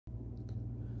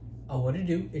Oh, what to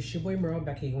do? It's your boy Merle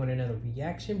back here with another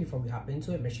reaction. Before we hop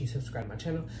into it, make sure you subscribe to my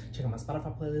channel. Check out my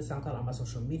Spotify playlist, SoundCloud, all my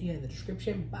social media in the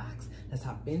description box. Let's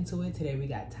hop into it. Today we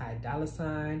got Dolla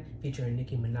featuring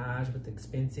Nicki Minaj with the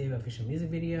Expensive official music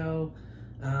video.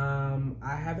 I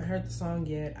haven't heard the song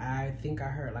yet. I think I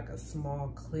heard like a small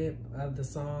clip of the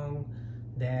song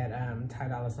that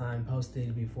Dolla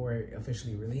posted before it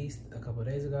officially released a couple of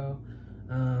days ago.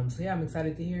 So yeah, I'm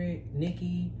excited to hear it.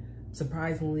 Nicki,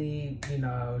 surprisingly, you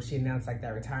know, she announced like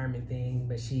that retirement thing,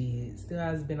 but she still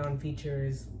has been on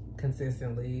features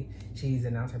consistently. She's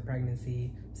announced her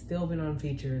pregnancy, still been on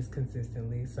features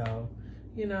consistently. So,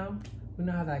 you know, we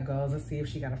know how that goes. Let's see if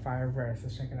she got a fire verse.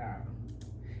 Let's check it out.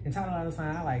 And Dolla,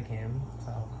 I like him,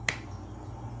 so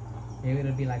maybe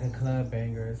it'll be like a club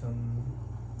banger or something.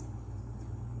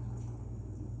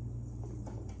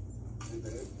 Hey,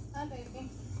 babe. Hi, baby.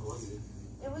 How was it?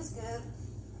 It was good.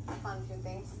 I found a few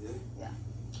things. Yeah? Yeah.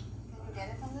 Can you get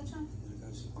it from the trunk? Yeah, I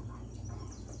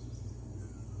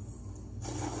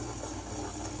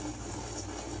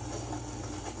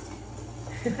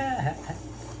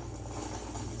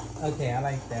got you. Okay, I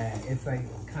like that. It's like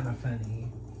kind of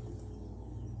funny.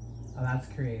 Oh, that's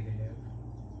creative.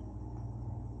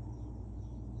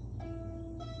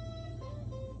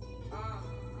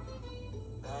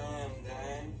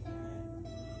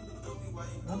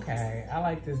 Okay, I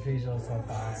like this visual so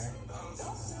far.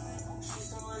 She's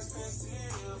so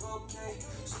expensive, okay.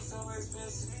 She's so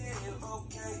expensive,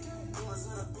 okay. Dollars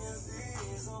in a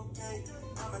Benz, okay.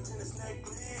 Diamond tennis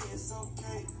necklace,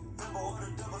 okay. Number on a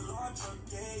double large truck,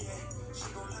 yeah. She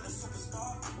gon' let a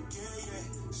superstar, yeah.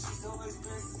 She's so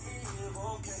expensive,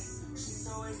 okay. She's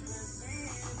so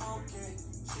expensive, okay.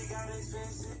 She got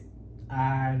expensive.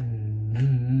 I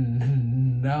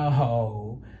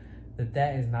know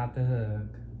that is not the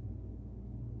hook.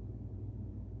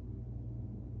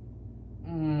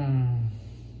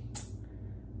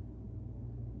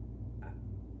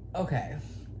 Okay.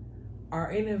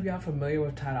 Are any of y'all familiar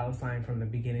with Dolla from the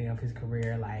beginning of his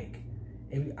career? Like,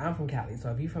 I'm from Cali, so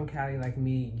if you're from Cali like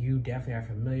me, you definitely are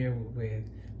familiar with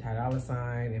Dolla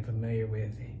and familiar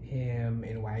with him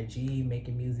and YG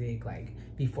making music. Like,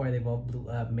 before they both blew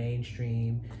up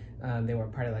mainstream, they were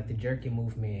part of like the jerky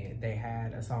movement. They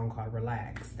had a song called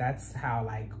Relax. That's how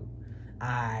like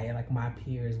my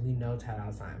peers, we know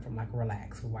Dolla from like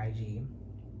Relax with YG.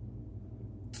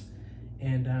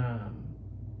 And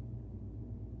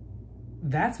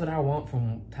that's what I want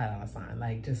from Dolla,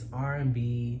 like just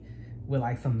R&B with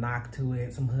like some knock to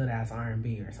it, some hood ass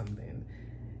R&B or something.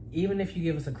 Even if you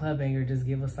give us a club banger, just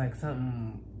give us like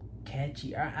something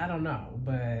catchy. I don't know,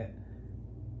 but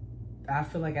I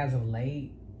feel like as of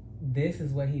late, this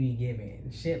is what he be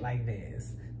giving. Shit like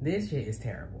this. This shit is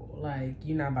terrible. Like,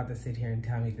 you're not about to sit here and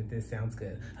tell me that this sounds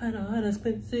good.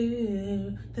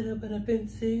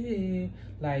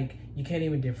 Like, you can't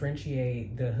even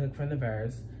differentiate the hook from the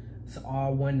verse. It's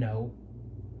all one note.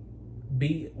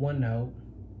 Beat, one note.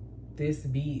 This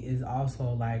beat is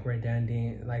also like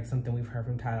redundant, like something we've heard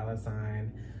from Dolla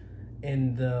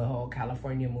in the whole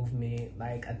California movement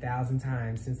like 1,000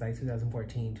 times since like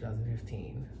 2014,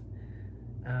 2015.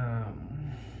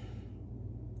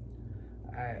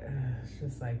 It's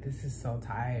just like, this is so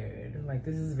tired. Like,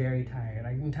 this is very tired.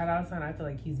 Like, in Dolla, I feel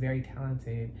like he's very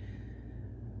talented,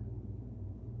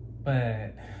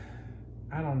 but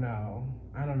I don't know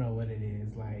what it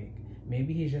is. Like,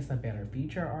 maybe he's just a better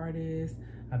feature artist,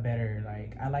 a better,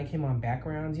 like, I like him on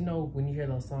backgrounds. You know, when you hear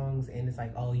those songs and it's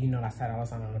like, oh, you know, that's Dolla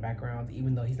on the background,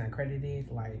 even though he's not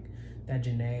credited, like that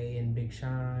Janae and Big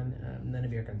Sean, None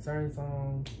of Your Concern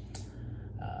song.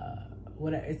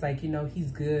 It's like, you know,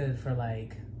 he's good for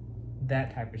like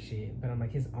that type of shit, but I'm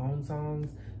like, his own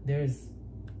songs,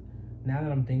 now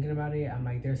that I'm thinking about it, I'm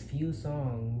like, there's few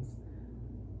songs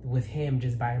with him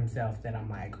just by himself that I'm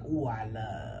like, ooh, I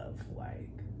love, like,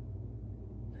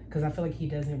 because I feel like he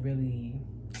doesn't really,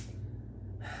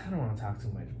 I don't want to talk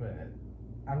too much, but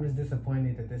I'm just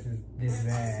disappointed that this is this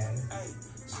bad.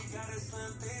 She got a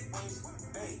slim thick waist,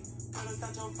 hey, girl, it's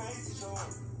not your face, it's your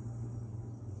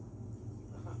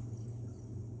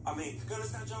I mean, girl,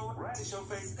 it's not your it's your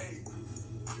face, hey.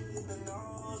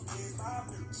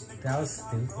 That was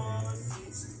stupid.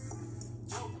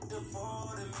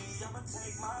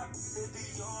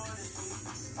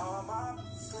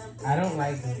 I don't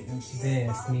like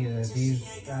this neither. These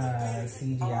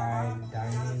CGI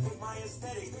diamonds.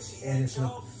 And it's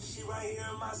look.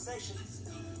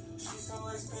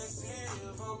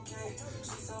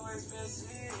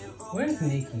 Where's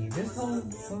Nicki? This whole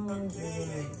song is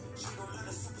like.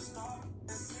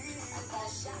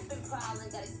 Shopping prowling,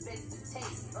 got expensive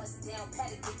taste. Bust down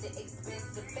paddock with the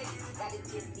expensive face. Gotta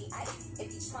give the ice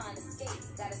if you trying to skate.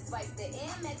 Gotta swipe the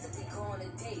Amex if we go on a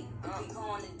date. If we go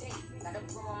on a date, gotta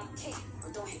blow on my cake.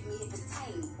 But don't hit me if it's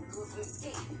tiny. Good from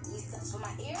skate. Need stuff for my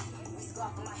ears, we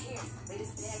scarf for my hair.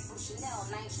 Latest bag from Chanel,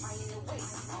 and I ain't trying to wait.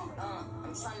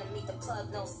 I'm trying to meet the plug,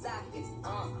 no sockets.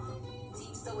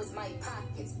 Deep so is my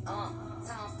pockets.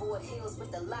 Time for heels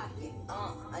with the locket.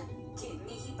 Get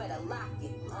me, he better lock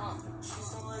it.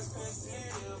 She's so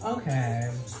expensive.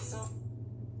 Okay.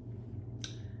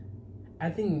 I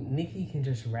think Nicki can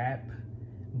just rap,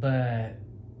 but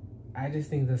I just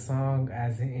think the song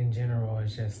as in general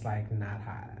is just like not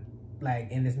hot. Like,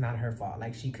 and it's not her fault.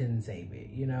 Like, she couldn't save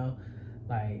it, you know?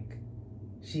 Like,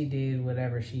 she did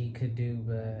whatever she could do,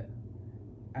 but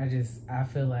I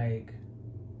feel like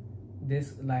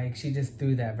this, like, she just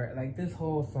threw that, like, this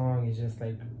whole song is just,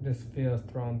 like, just feels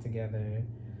thrown together.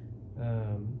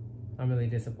 I'm really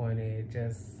disappointed,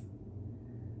 just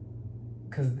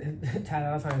because Ty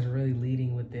Dolla $ign is really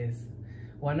leading with this.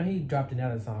 Well, I know he dropped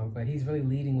another song, but he's really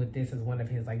leading with this as one of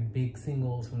his, like, big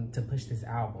singles to push this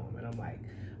album. And I'm like,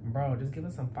 bro, just give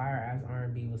us some fire-ass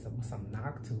R&B with some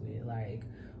knock to it, like,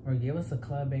 or give us a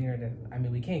club banger that, I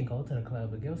mean, we can't go to the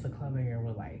club, but give us a club banger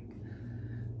with, like,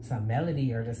 some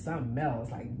melody or just something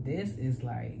else. Like, this is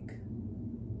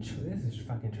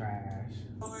fucking trash.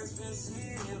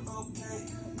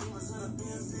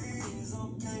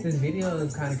 This video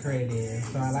is kind of creative,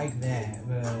 so I like that,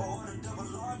 but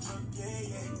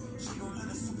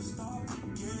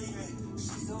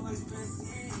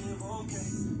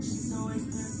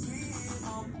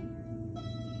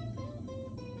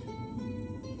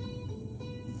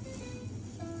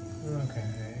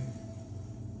okay,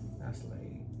 that's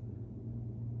late.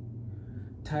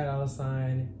 Ty Dolla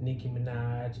 $ign, Nicki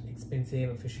Minaj, expensive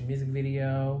official music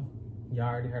video. Y'all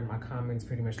already heard my comments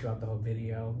pretty much throughout the whole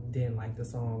video. Didn't like the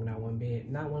song, not one bit,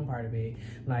 not one part of it.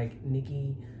 Like,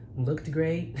 Nicki looked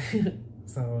great,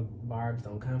 so barbs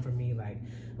don't come for me. Like,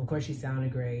 of course she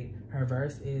sounded great. Her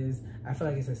verse is, I feel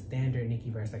like it's a standard Nicki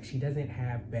verse. Like, she doesn't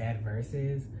have bad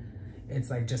verses. It's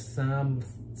like just some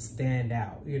stand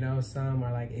out, you know? Some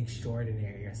are like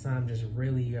extraordinary, or some just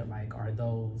really are like, are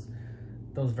those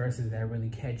verses that really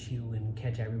catch you and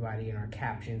catch everybody in our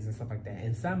captions and stuff like that.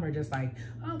 And some are just like,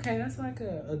 okay, that's like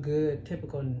a good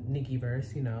typical Nicki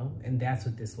verse, you know? And that's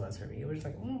what this was for me. It was just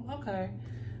like, okay.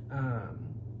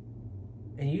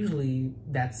 And usually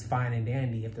that's fine and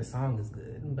dandy if the song is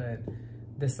good, but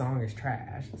the song is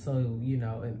trash. So, you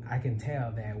know, and I can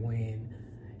tell that when,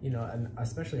 you know, and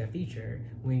especially a feature,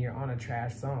 when you're on a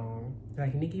trash song,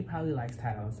 like Nicki probably likes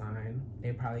Ty Dolla $ign.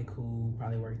 They probably cool,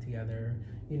 probably work together,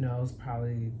 you know, it's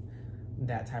probably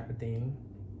that type of thing.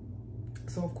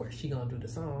 So of course she gonna do the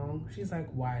song. She's like,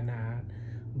 why not?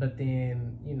 But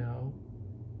then, you know,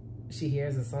 she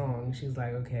hears the song, she's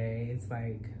like, okay, it's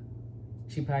like,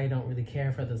 she probably don't really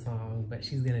care for the song, but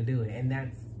she's gonna do it. And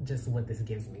that's just what this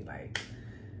gives me. Like,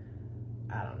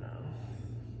 I don't know.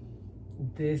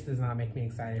 This does not make me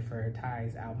excited for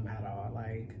Ty's album at all.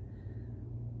 Like,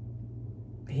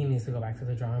 he needs to go back to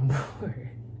the drawing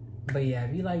board. But yeah,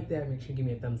 if you like that, make sure you give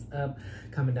me a thumbs up,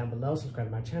 comment down below, subscribe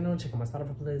to my channel, check out my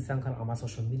Spotify playlist, SoundCloud, all my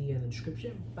social media in the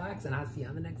description box, and I'll see you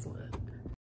on the next one.